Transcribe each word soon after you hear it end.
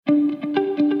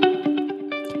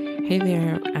Hey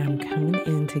there, I'm coming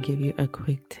in to give you a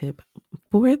quick tip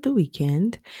for the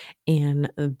weekend. And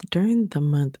during the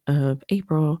month of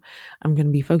April, I'm going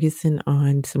to be focusing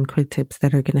on some quick tips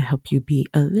that are going to help you be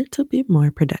a little bit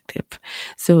more productive.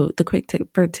 So, the quick tip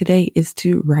for today is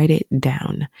to write it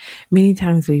down. Many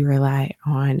times we rely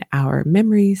on our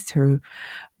memories to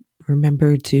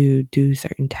remember to do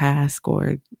certain tasks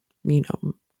or,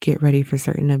 get ready for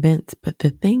certain events. But the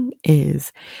thing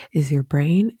is your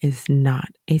brain is not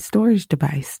a storage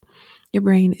device. Your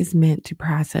brain is meant to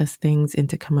process things and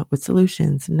to come up with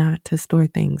solutions, not to store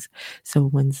things. So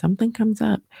when something comes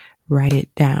up, write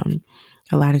it down.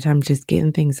 A lot of times, just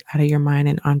getting things out of your mind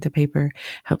and onto paper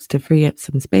helps to free up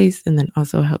some space and then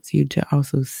also helps you to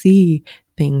also see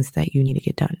things that you need to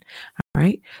get done. All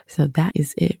right. So that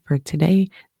is it for today.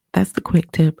 That's the quick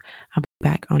tip. I'll be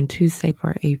back on Tuesday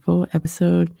for a full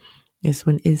episode. This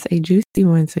one is a juicy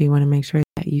one, so you want to make sure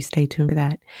that you stay tuned for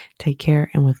that. Take care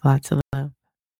and with lots of love.